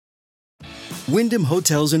Wyndham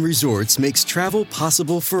Hotels and Resorts makes travel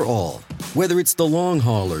possible for all. Whether it's the long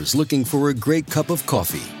haulers looking for a great cup of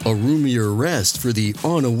coffee, a roomier rest for the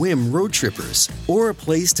on-a-whim road trippers, or a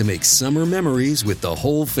place to make summer memories with the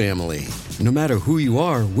whole family. No matter who you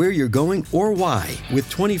are, where you're going, or why, with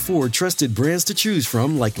 24 trusted brands to choose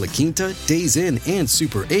from like La Quinta, Days Inn, and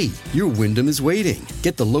Super 8, your Wyndham is waiting.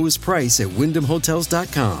 Get the lowest price at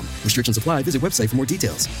WyndhamHotels.com. Restrictions apply. Visit website for more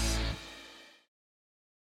details.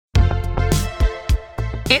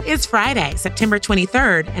 It is Friday, September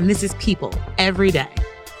 23rd, and this is People Every Day.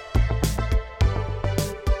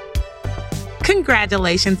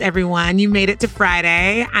 Congratulations, everyone. You made it to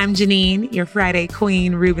Friday. I'm Janine, your Friday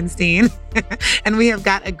Queen Rubenstein, and we have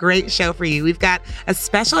got a great show for you. We've got a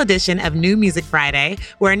special edition of New Music Friday,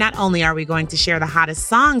 where not only are we going to share the hottest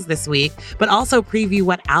songs this week, but also preview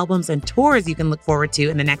what albums and tours you can look forward to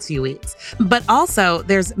in the next few weeks. But also,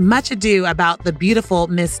 there's much ado about the beautiful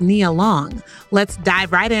Miss Nia Long. Let's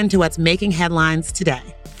dive right into what's making headlines today.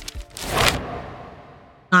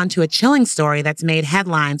 On to a chilling story that's made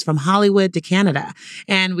headlines from Hollywood to Canada.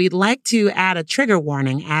 And we'd like to add a trigger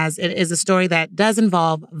warning, as it is a story that does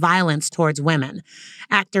involve violence towards women.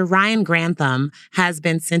 Actor Ryan Grantham has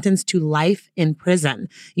been sentenced to life in prison.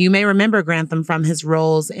 You may remember Grantham from his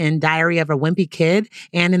roles in Diary of a Wimpy Kid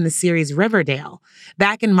and in the series Riverdale.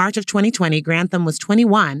 Back in March of 2020, Grantham was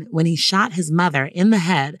 21 when he shot his mother in the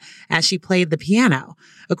head as she played the piano.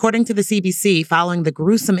 According to the CBC, following the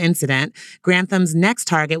gruesome incident, Grantham's next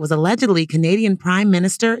target was allegedly Canadian Prime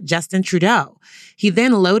Minister Justin Trudeau. He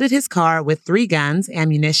then loaded his car with 3 guns,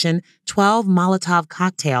 ammunition, 12 Molotov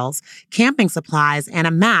cocktails, camping supplies, and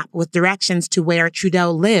a map with directions to where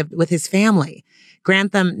Trudeau lived with his family.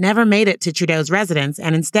 Grantham never made it to Trudeau's residence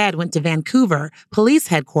and instead went to Vancouver police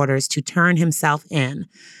headquarters to turn himself in.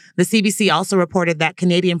 The CBC also reported that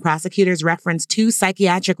Canadian prosecutors referenced 2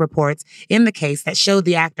 psychiatric reports in the case that showed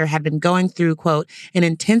the actor had been going through, quote, an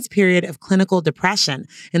intense period of clinical depression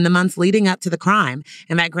in the months leading up to the crime,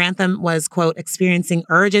 and that Grantham was, quote, experiencing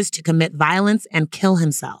urges to commit violence and kill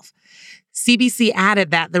himself. CBC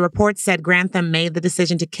added that the report said Grantham made the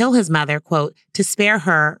decision to kill his mother, quote, to spare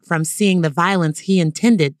her from seeing the violence he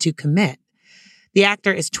intended to commit. The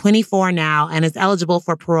actor is 24 now and is eligible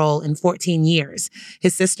for parole in 14 years.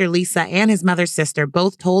 His sister Lisa and his mother's sister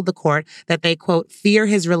both told the court that they, quote, fear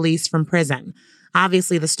his release from prison.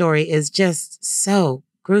 Obviously, the story is just so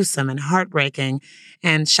gruesome and heartbreaking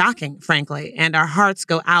and shocking, frankly, and our hearts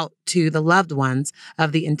go out to the loved ones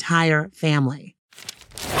of the entire family.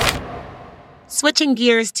 Switching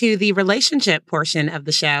gears to the relationship portion of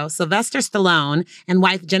the show, Sylvester Stallone and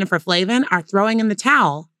wife Jennifer Flavin are throwing in the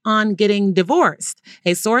towel on getting divorced.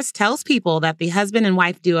 A source tells People that the husband and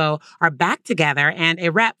wife duo are back together, and a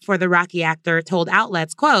rep for the Rocky actor told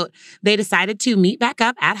outlets, quote, they decided to meet back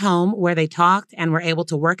up at home where they talked and were able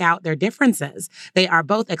to work out their differences. They are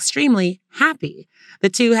both extremely happy. The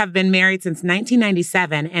two have been married since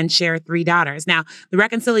 1997 and share 3 daughters. Now, the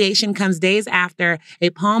reconciliation comes days after a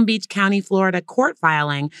Palm Beach County, Florida court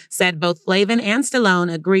filing said both Flavin and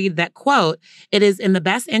Stallone agreed that, quote, it is in the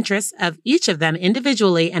best interests of each of them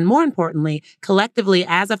individually and, more importantly, collectively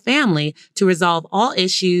as a family to resolve all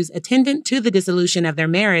issues attendant to the dissolution of their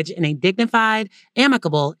marriage in a dignified,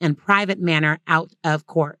 amicable, and private manner out of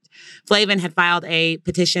court. Flavin had filed a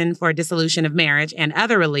petition for dissolution of marriage and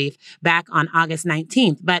other relief back on August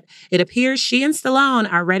 19th, but it appears she and Stallone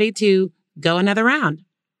are ready to go another round.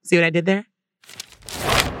 See what I did there?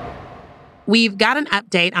 We've got an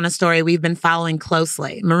update on a story we've been following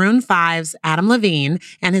closely. Maroon 5's Adam Levine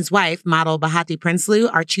and his wife, model Bahati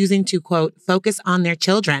Prinsloo, are choosing to, quote, focus on their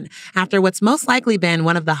children after what's most likely been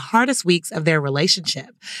one of the hardest weeks of their relationship.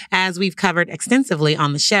 As we've covered extensively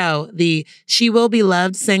on the show, the She Will Be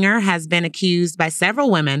Loved singer has been accused by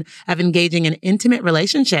several women of engaging in intimate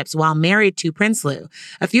relationships while married to Prinsloo.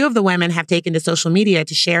 A few of the women have taken to social media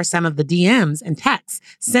to share some of the DMs and texts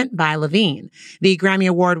sent by Levine. The Grammy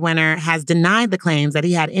Award winner has denied the claims that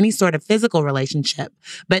he had any sort of physical relationship,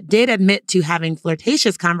 but did admit to having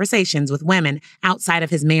flirtatious conversations with women outside of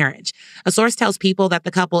his marriage. A source tells People that the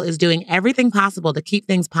couple is doing everything possible to keep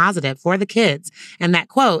things positive for the kids, and that,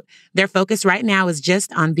 quote, their focus right now is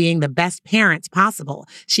just on being the best parents possible.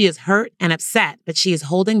 She is hurt and upset, but she is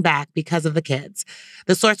holding back because of the kids.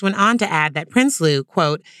 The source went on to add that Prinsloo,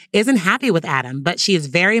 quote, isn't happy with Adam, but she is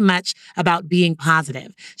very much about being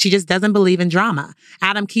positive. She just doesn't believe in drama.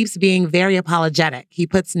 Adam keeps being very apologetic. He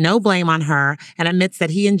puts no blame on her and admits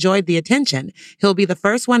that he enjoyed the attention. He'll be the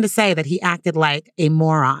first one to say that he acted like a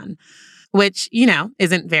moron. which,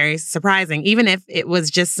 isn't very surprising. Even if it was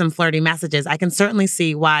just some flirty messages, I can certainly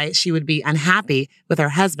see why she would be unhappy with her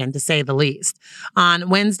husband, to say the least. On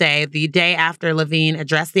Wednesday, the day after Levine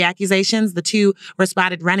addressed the accusations, the two were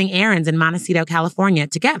spotted running errands in Montecito, California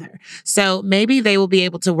together. So maybe they will be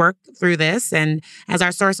able to work through this. And as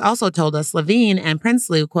our source also told us, Levine and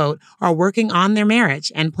Prinsloo, quote, are working on their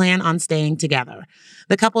marriage and plan on staying together.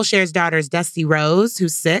 The couple shares daughters Dusty Rose,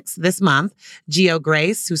 who's 6 this month, Geo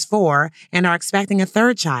Grace, who's 4, and are expecting a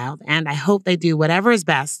third child. And I hope they do whatever is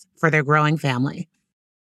best for their growing family.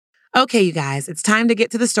 Okay, you guys, it's time to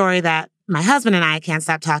get to the story that my husband and I can't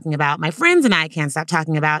stop talking about, my friends and I can't stop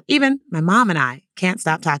talking about, even my mom and I can't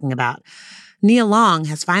stop talking about. Nia Long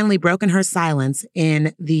has finally broken her silence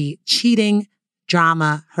in the cheating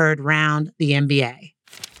drama heard round the NBA.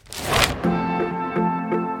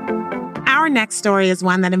 Our next story is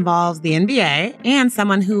one that involves the NBA and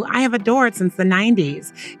someone who I have adored since the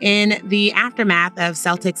 90s. In the aftermath of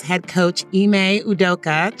Celtics head coach Ime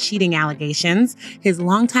Udoka cheating allegations, his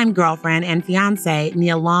longtime girlfriend and fiancée,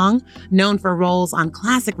 Nia Long, known for roles on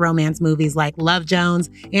classic romance movies like Love Jones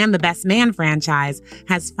and the Best Man franchise,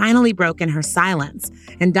 has finally broken her silence.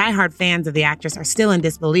 And diehard fans of the actress are still in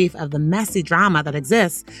disbelief of the messy drama that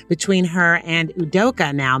exists between her and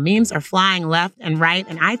Udoka now. Memes are flying left and right,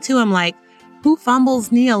 and I too am like, who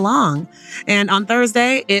fumbles Nia Long? And on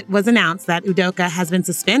Thursday, it was announced that Udoka has been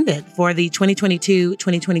suspended for the 2022-2023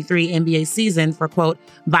 NBA season for, quote,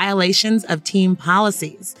 violations of team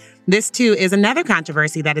policies. This, too, is another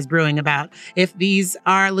controversy that is brewing about if these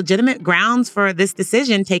are legitimate grounds for this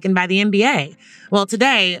decision taken by the NBA. Well,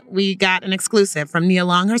 today, we got an exclusive from Nia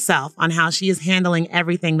Long herself on how she is handling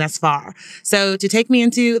everything thus far. So to take me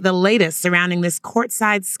into the latest surrounding this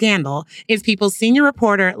courtside scandal is People's senior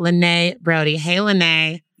reporter, Lene Brody. Hey,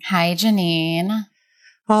 Lene. Hi, Janine.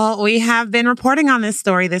 Well, we have been reporting on this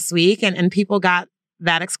story this week, and people got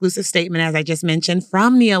that exclusive statement, as I just mentioned,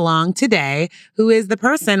 from Nia Long today, who is the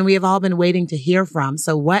person we have all been waiting to hear from.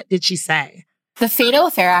 So what did she say? The Fatal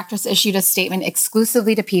Affair actress issued a statement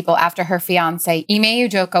exclusively to People after her fiancé, Ime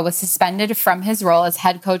Udoka, was suspended from his role as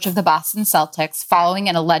head coach of the Boston Celtics following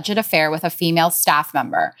an alleged affair with a female staff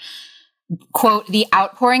member. Quote, the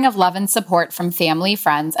outpouring of love and support from family,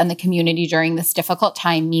 friends, and the community during this difficult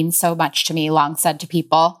time means so much to me, Long said to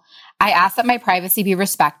People. I ask that my privacy be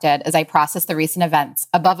respected as I process the recent events.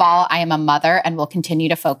 Above all, I am a mother and will continue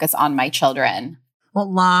to focus on my children.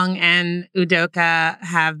 Well, Long and Udoka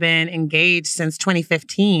have been engaged since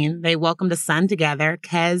 2015. They welcomed a son together,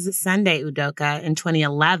 Kez Sunday Udoka, in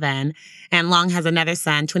 2011. And Long has another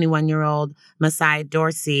son, 21-year-old Masai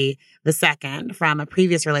Dorsey II, from a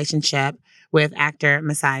previous relationship with actor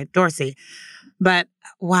Masai Dorsey. But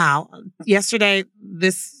wow, yesterday,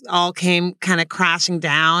 this all came kind of crashing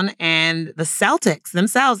down, and the Celtics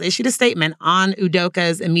themselves issued a statement on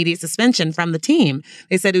Udoka's immediate suspension from the team.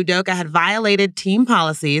 They said Udoka had violated team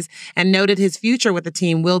policies and noted his future with the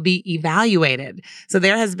team will be evaluated. So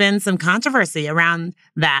there has been some controversy around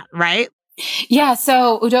that, right? Yeah,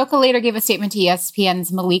 so Udoka later gave a statement to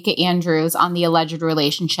ESPN's Malika Andrews on the alleged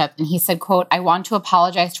relationship. And he said, quote, I want to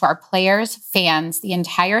apologize to our players, fans, the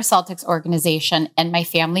entire Celtics organization, and my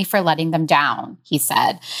family for letting them down, he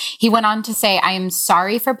said. He went on to say, I am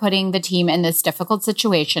sorry for putting the team in this difficult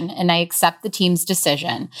situation, and I accept the team's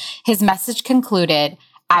decision. His message concluded,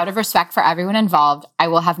 out of respect for everyone involved, I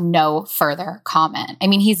will have no further comment. I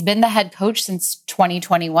mean, he's been the head coach since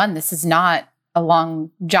 2021. This is not a long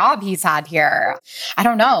job he's had here. I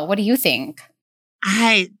don't know. What do you think?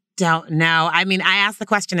 I don't know. I mean, I asked the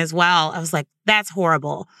question as well. I was like, that's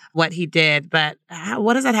horrible what he did, but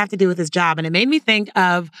what does that have to do with his job? And it made me think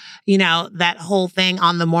of, that whole thing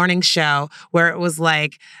on the morning show where it was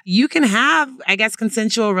like, you can have, I guess,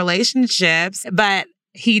 consensual relationships, but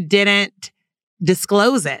he didn't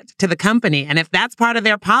disclose it to the company. And if that's part of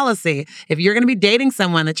their policy, if you're going to be dating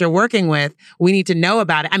someone that you're working with, we need to know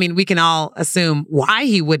about it. I mean, we can all assume why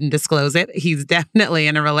he wouldn't disclose it. He's definitely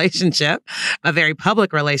in a relationship, a very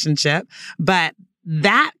public relationship, but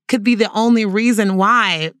that could be the only reason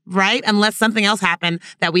why, right? Unless something else happened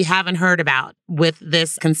that we haven't heard about with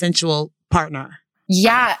this consensual partner.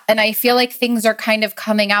 Yeah. And I feel like things are kind of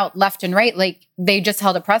coming out left and right. Like they just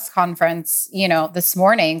held a press conference, this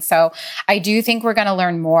morning. So I do think we're going to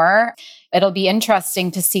learn more. It'll be interesting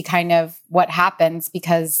to see kind of what happens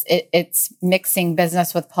because it's mixing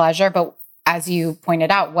business with pleasure. But as you pointed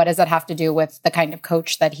out, what does it have to do with the kind of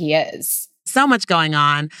coach that he is? So much going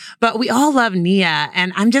on, but we all love Nia.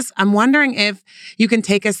 And I'm wondering if you can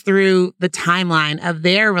take us through the timeline of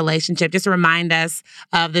their relationship, just to remind us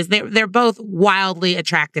of this. They're both wildly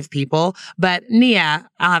attractive people, but Nia,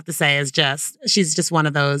 I'll have to say, she's just one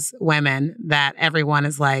of those women that everyone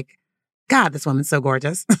is like, God, this woman's so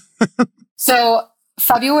gorgeous. So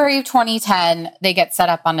February of 2010, they get set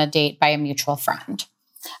up on a date by a mutual friend.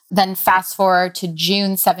 Then fast forward to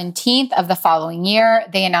June 17th of the following year,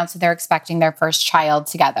 they announce that they're expecting their first child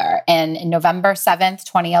together. And in November 7th,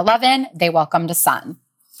 2011, they welcomed a son.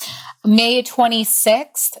 May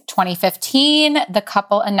 26th, 2015, the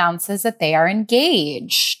couple announces that they are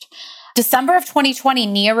engaged. December of 2020,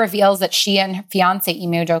 Nia reveals that she and her fiance,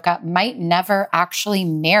 Ime Udoka, might never actually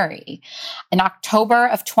marry. In October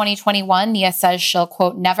of 2021, Nia says she'll,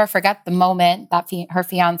 quote, never forget the moment that her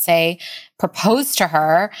fiance proposed to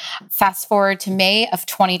her. Fast forward to May of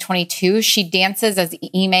 2022, she dances as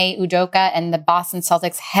Ime Udoka and the Boston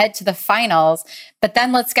Celtics head to the finals. But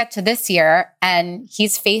then let's get to this year, and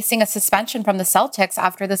he's facing a suspension from the Celtics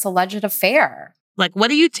after this alleged affair. Like, what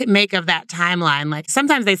do you make of that timeline? Like,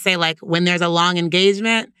 sometimes they say, like, when there's a long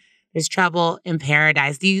engagement, there's trouble in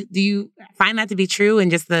paradise. Do you find that to be true in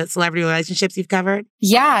just the celebrity relationships you've covered?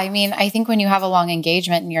 Yeah. I mean, I think when you have a long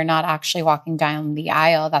engagement and you're not actually walking down the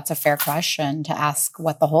aisle, that's a fair question to ask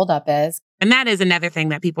what the holdup is. And that is another thing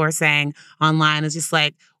that people are saying online is just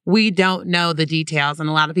like, we don't know the details. And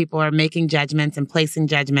a lot of people are making judgments and placing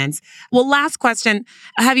judgments. Well, last question.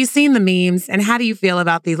 Have you seen the memes? And how do you feel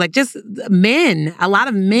about these? Like, just men, a lot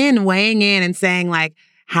of men weighing in and saying, like,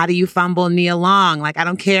 how do you fumble Nia Long? Like, I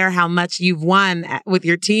don't care how much you've won with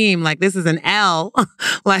your team. Like, this is an L.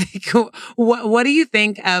 Like, what do you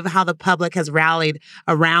think of how the public has rallied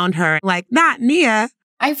around her? Like, not Nia.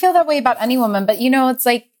 I feel that way about any woman, but it's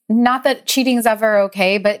like, not that cheating is ever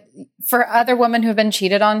okay, but for other women who've been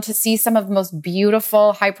cheated on, to see some of the most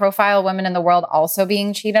beautiful, high-profile women in the world also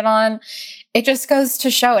being cheated on, it just goes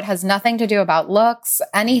to show it has nothing to do about looks,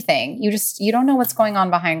 anything. You don't know what's going on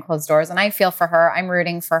behind closed doors. And I feel for her. I'm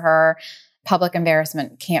rooting for her. Public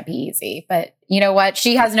embarrassment can't be easy. But you know what?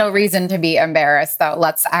 She has no reason to be embarrassed, though.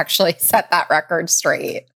 Let's actually set that record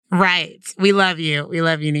straight. Right. We love you. We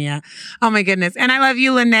love you, Nia. Oh, my goodness. And I love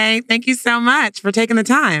you, Lene. Thank you so much for taking the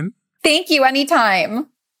time. Thank you. Anytime.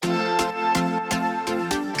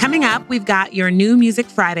 Coming up, we've got your new Music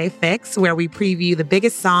Friday fix, where we preview the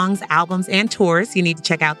biggest songs, albums, and tours you need to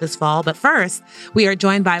check out this fall. But first, we are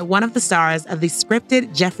joined by one of the stars of the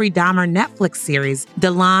scripted Jeffrey Dahmer Netflix series,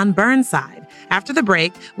 Delon Burnside. After the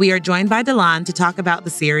break, we are joined by Delon to talk about the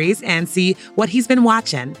series and see what he's been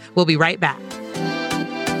watching. We'll be right back.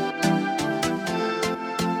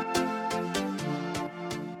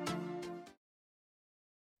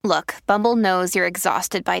 Look, Bumble knows you're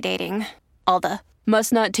exhausted by dating. All the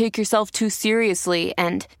must not take yourself too seriously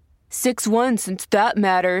and 6'1" since that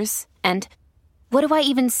matters. And what do I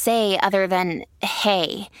even say other than,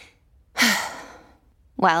 hey?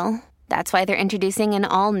 Well, that's why they're introducing an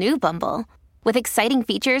all-new Bumble with exciting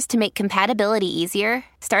features to make compatibility easier,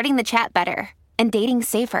 starting the chat better, and dating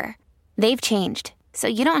safer. They've changed, so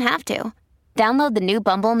you don't have to. Download the new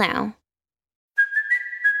Bumble now.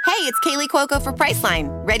 Hey, it's Kaylee Cuoco for Priceline.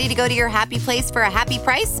 Ready to go to your happy place for a happy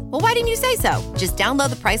price? Well, why didn't you say so? Just download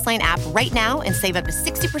the Priceline app right now and save up to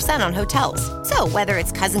 60% on hotels. So whether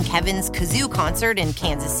it's Cousin Kevin's Kazoo Concert in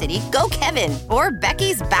Kansas City, go Kevin, or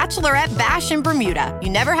Becky's Bachelorette Bash in Bermuda, you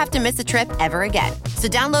never have to miss a trip ever again. So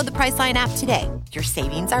download the Priceline app today. Your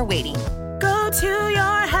savings are waiting. Go to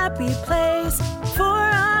your happy place for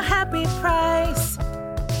a happy price.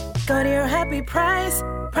 Go to your happy price,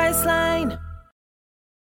 Priceline.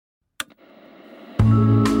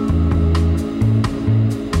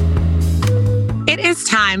 It is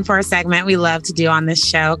time for a segment we love to do on this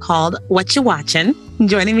show called What You Watchin'.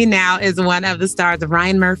 Joining me now is one of the stars of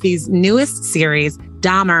Ryan Murphy's newest series,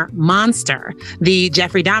 Dahmer Monster, the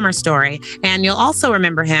Jeffrey Dahmer story. And you'll also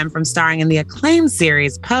remember him from starring in the acclaimed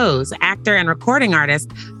series Pose, actor and recording artist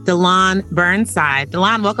Delon Burnside.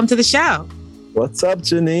 Delon, welcome to the show. What's up,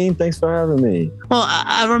 Janine? Thanks for having me. Well,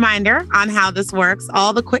 a reminder on how this works.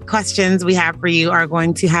 All the quick questions we have for you are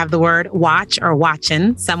going to have the word watch or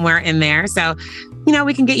watchin' somewhere in there. So,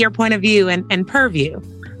 we can get your point of view and purview.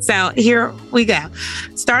 So here we go.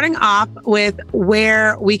 Starting off with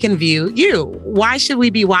where we can view you. Why should we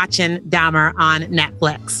be watching Dahmer on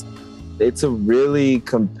Netflix? It's a really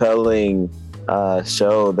compelling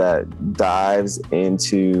show that dives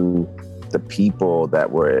into the people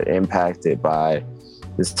that were impacted by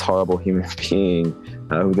this horrible human being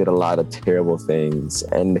who did a lot of terrible things.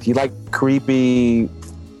 And if you like creepy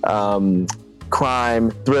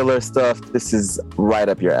crime, thriller stuff, this is right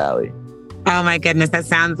up your alley. Oh my goodness, that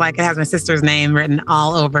sounds like it has my sister's name written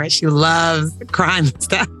all over it. She loves crime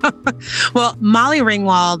stuff. Well, Molly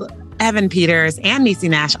Ringwald, Evan Peters, and Niecy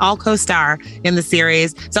Nash all co-star in the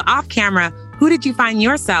series. So off camera, who did you find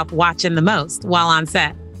yourself watching the most while on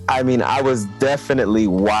set? I mean, I was definitely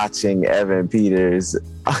watching Evan Peters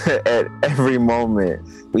at every moment.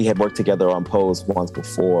 We had worked together on Pose once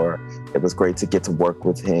before. It was great to get to work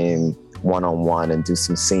with him one-on-one and do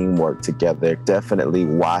some scene work together. Definitely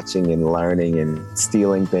watching and learning and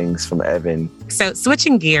stealing things from Evan. So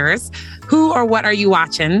switching gears, who or what are you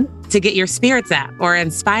watching to get your spirits up or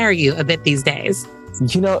inspire you a bit these days?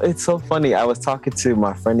 You know, it's so funny. I was talking to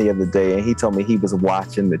my friend the other day, and he told me he was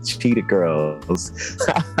watching the Cheetah Girls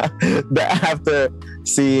after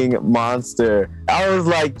seeing Monster. I was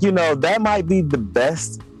like, you know, that might be the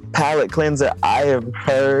best palate cleanser I have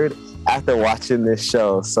heard after watching this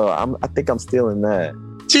show. So I think I'm stealing that.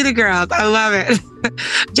 Cheetah Girls, I love it.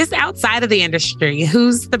 Just outside of the industry,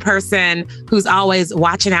 who's the person who's always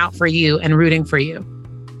watching out for you and rooting for you?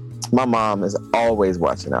 My mom is always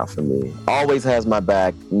watching out for me, always has my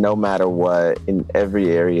back, no matter what, in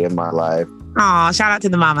every area of my life. Oh, shout out to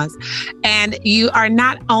the mamas. And you are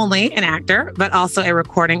not only an actor, but also a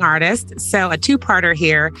recording artist. So a two-parter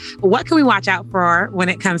here. What can we watch out for when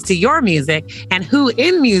it comes to your music? And who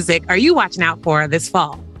in music are you watching out for this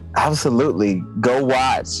fall? Absolutely. Go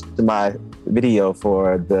watch my video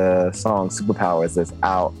for the song Superpowers that's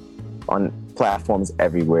out on platforms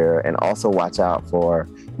everywhere. And also watch out for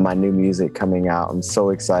my new music coming out. I'm so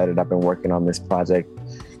excited. I've been working on this project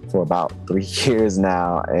for about 3 years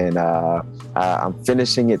now. And I'm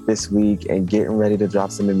finishing it this week and getting ready to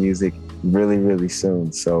drop some new music really, really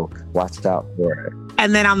soon. So watch out for it.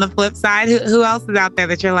 And then on the flip side, who else is out there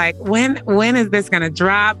that you're like, when is this going to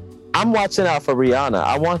drop? I'm watching out for Rihanna.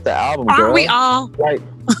 I want the album, girl. Aren't we all? Like,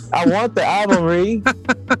 I want the album, Ree.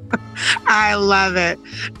 I love it.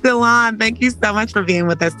 Delon, thank you so much for being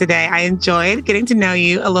with us today. I enjoyed getting to know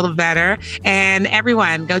you a little better. And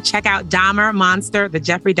everyone, go check out Dahmer Monster, the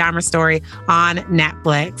Jeffrey Dahmer story on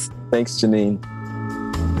Netflix. Thanks, Janine.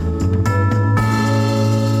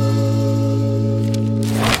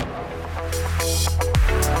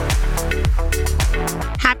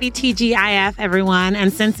 Happy TGIF, everyone.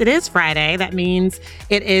 And since it is Friday, that means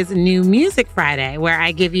it is New Music Friday, where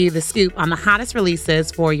I give you the scoop on the hottest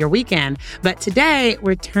releases for your weekend. But today,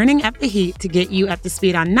 we're turning up the heat to get you up to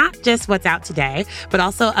speed on not just what's out today, but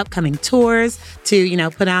also upcoming tours to,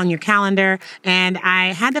 put on your calendar. And I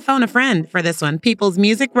had to phone a friend for this one. People's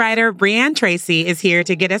music writer, Brianne Tracy, is here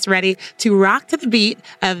to get us ready to rock to the beat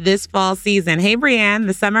of this fall season. Hey, Brianne,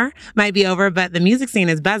 the summer might be over, but the music scene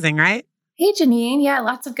is buzzing, right? Hey, Janine. Yeah,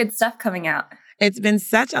 lots of good stuff coming out. It's been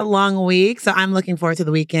such a long week, so I'm looking forward to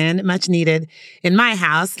the weekend. Much needed in my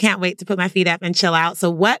house. Can't wait to put my feet up and chill out. So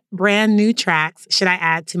what brand new tracks should I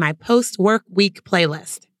add to my post-work week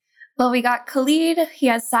playlist? Well, we got Khalid. He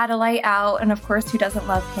has Satellite out. And of course, who doesn't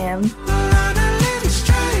love him?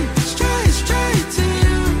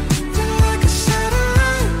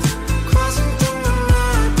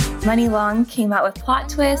 Money Long came out with Plot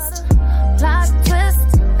Twist. Plot Twist.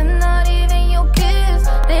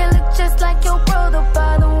 They look just like your brother,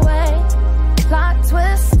 by the way. Plot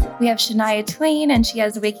twist. We have Shania Twain, and she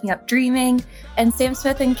has Waking Up Dreaming, and Sam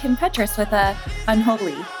Smith and Kim Petras with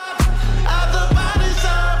Unholy.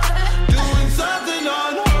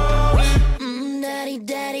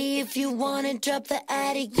 Daddy, if you wanna drop the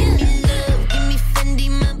attic, give me love, give me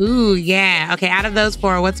Fendi. Ooh, yeah. Okay, out of those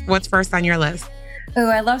four, what's first on your list? Oh,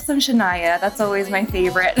 I love some Shania. That's always my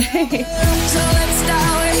favorite. So let's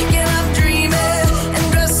start waking up dreaming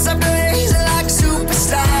and dress up crazy like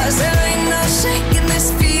superstars. There ain't no shaking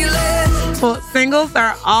this feeling. Well, singles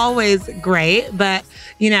are always great, but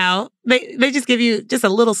they just give you just a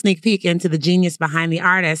little sneak peek into the genius behind the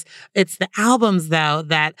artist. It's the albums, though,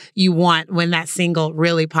 that you want when that single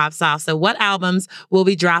really pops off. So what albums will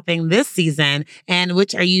be dropping this season, and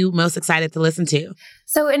which are you most excited to listen to?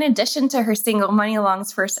 So in addition to her single, Money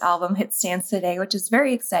Long's first album hit stands today, which is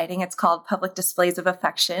very exciting. It's called Public Displays of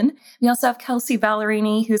Affection. We also have Kelsea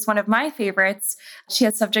Ballerini, who's one of my favorites. She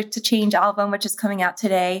has Subject to Change album, which is coming out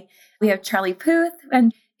today. We have Charlie Puth,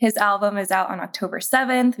 and his album is out on October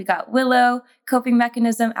 7th. We got Willow, Coping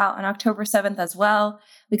Mechanism, out on October 7th as well.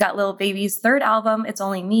 We got Lil Baby's third album, It's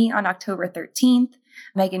Only Me, on October 13th.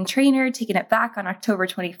 Meghan Trainor, Taking It Back, on October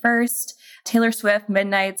 21st. Taylor Swift,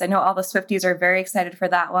 Midnights. I know all the Swifties are very excited for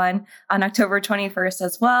that one, on October 21st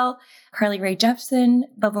as well. Carly Rae Jepsen,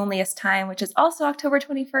 The Loneliest Time, which is also October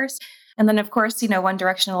 21st. And then, of course, One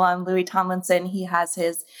Direction alum Louis Tomlinson, he has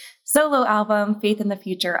his solo album, Faith in the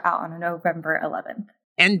Future, out on November 11th.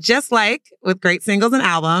 And just like with great singles and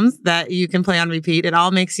albums that you can play on repeat, it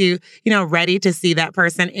all makes you, ready to see that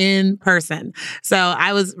person in person. So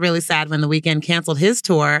I was really sad when The Weeknd canceled his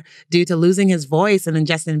tour due to losing his voice. And then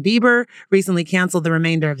Justin Bieber recently canceled the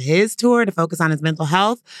remainder of his tour to focus on his mental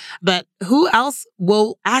health. But who else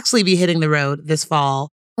will actually be hitting the road this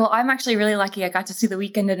fall? Well, I'm actually really lucky. I got to see The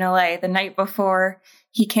Weeknd in LA the night before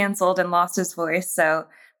he canceled and lost his voice. So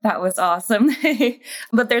that was awesome.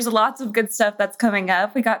 But there's lots of good stuff that's coming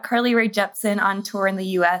up. We got Carly Rae Jepsen on tour in the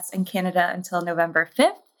US and Canada until November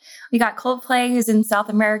 5th. We got Coldplay, who's in South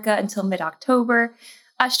America until mid-October.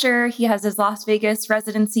 Usher, he has his Las Vegas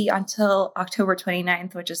residency until October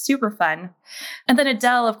 29th, which is super fun. And then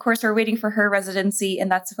Adele, of course, we're waiting for her residency,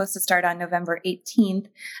 and that's supposed to start on November 18th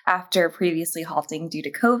after previously halting due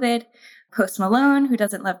to COVID. Post Malone, who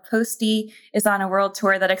doesn't love Posty, is on a world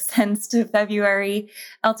tour that extends to February.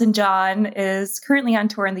 Elton John is currently on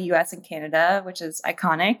tour in the US and Canada, which is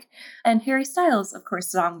iconic. And Harry Styles, of course,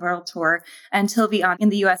 is on world tour, and he'll be on in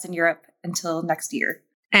the US and Europe until next year.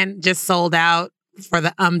 And just sold out for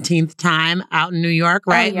the umpteenth time out in New York,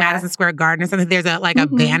 right? Oh, yeah. Madison Square Garden or something. There's a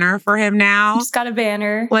banner for him now. Just got a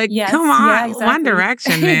banner. Yes. Come on. Yeah, exactly. One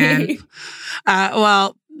Direction, man.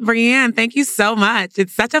 Well, Brianne, thank you so much.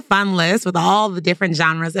 It's such a fun list with all the different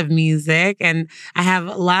genres of music. And I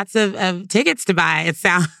have lots of tickets to buy, it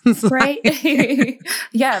sounds right? like.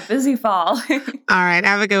 Yeah, busy fall. All right.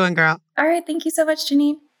 Have a good one, girl. All right. Thank you so much,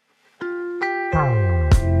 Janine.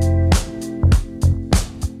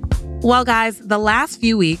 Well, guys, the last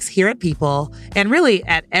few weeks here at People, and really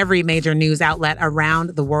at every major news outlet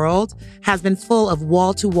around the world, has been full of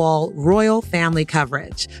wall-to-wall royal family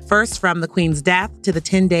coverage. First, from the Queen's death to the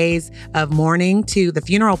 10 days of mourning to the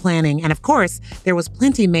funeral planning. And of course, there was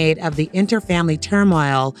plenty made of the inter-family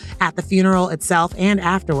turmoil at the funeral itself and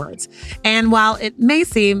afterwards. And while it may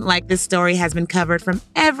seem like this story has been covered from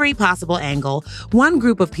every possible angle, one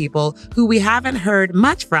group of people who we haven't heard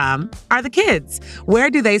much from are the kids. Where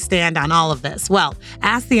do they stand on all of this? Well,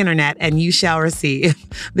 ask the internet and you shall receive.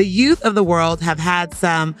 The youth of the world have had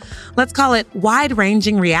some, let's call it,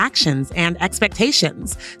 wide-ranging reactions and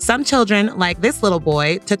expectations. Some children, like this little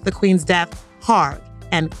boy, took the Queen's death hard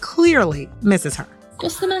and clearly misses her.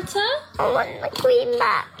 What's the matter? I want the Queen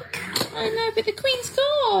back. I know, but the Queen's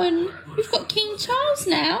gone. We've got King Charles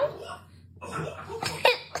now.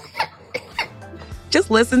 Just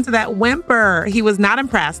listen to that whimper. He was not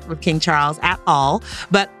impressed with King Charles at all.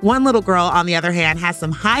 But one little girl, on the other hand, has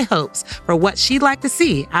some high hopes for what she'd like to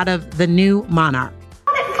see out of the new monarch.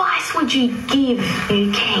 What advice would you give new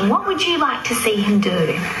king? What would you like to see him do?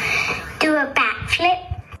 Do a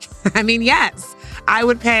backflip? I mean, yes. I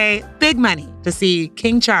would pay big money to see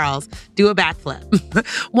King Charles do a backflip.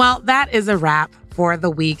 Well, that is a wrap for the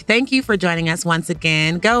week. Thank you for joining us once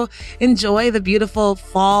again. Go enjoy the beautiful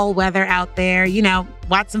fall weather out there.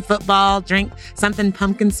 Watch some football, drink something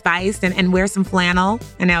pumpkin spiced, and wear some flannel.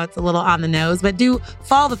 I know it's a little on the nose, but do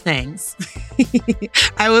fall the things.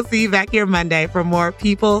 I will see you back here Monday for more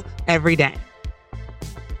People Every Day.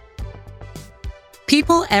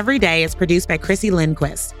 People Every Day is produced by Chrissy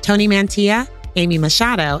Lindquist, Tony Mantilla, Amy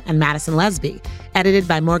Machado, and Madison Lesby. Edited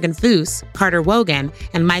by Morgan Foose, Carter Wogan,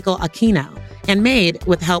 and Michael Aquino. And made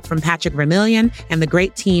with help from Patrick Vermillion and the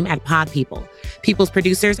great team at Pod People. People's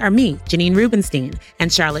producers are me, Janine Rubenstein,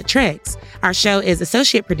 and Charlotte Triggs. Our show is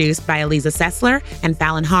associate produced by Eliza Sessler and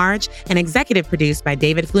Fallon Harge, and executive produced by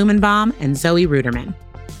David Flumenbaum and Zoe Ruderman.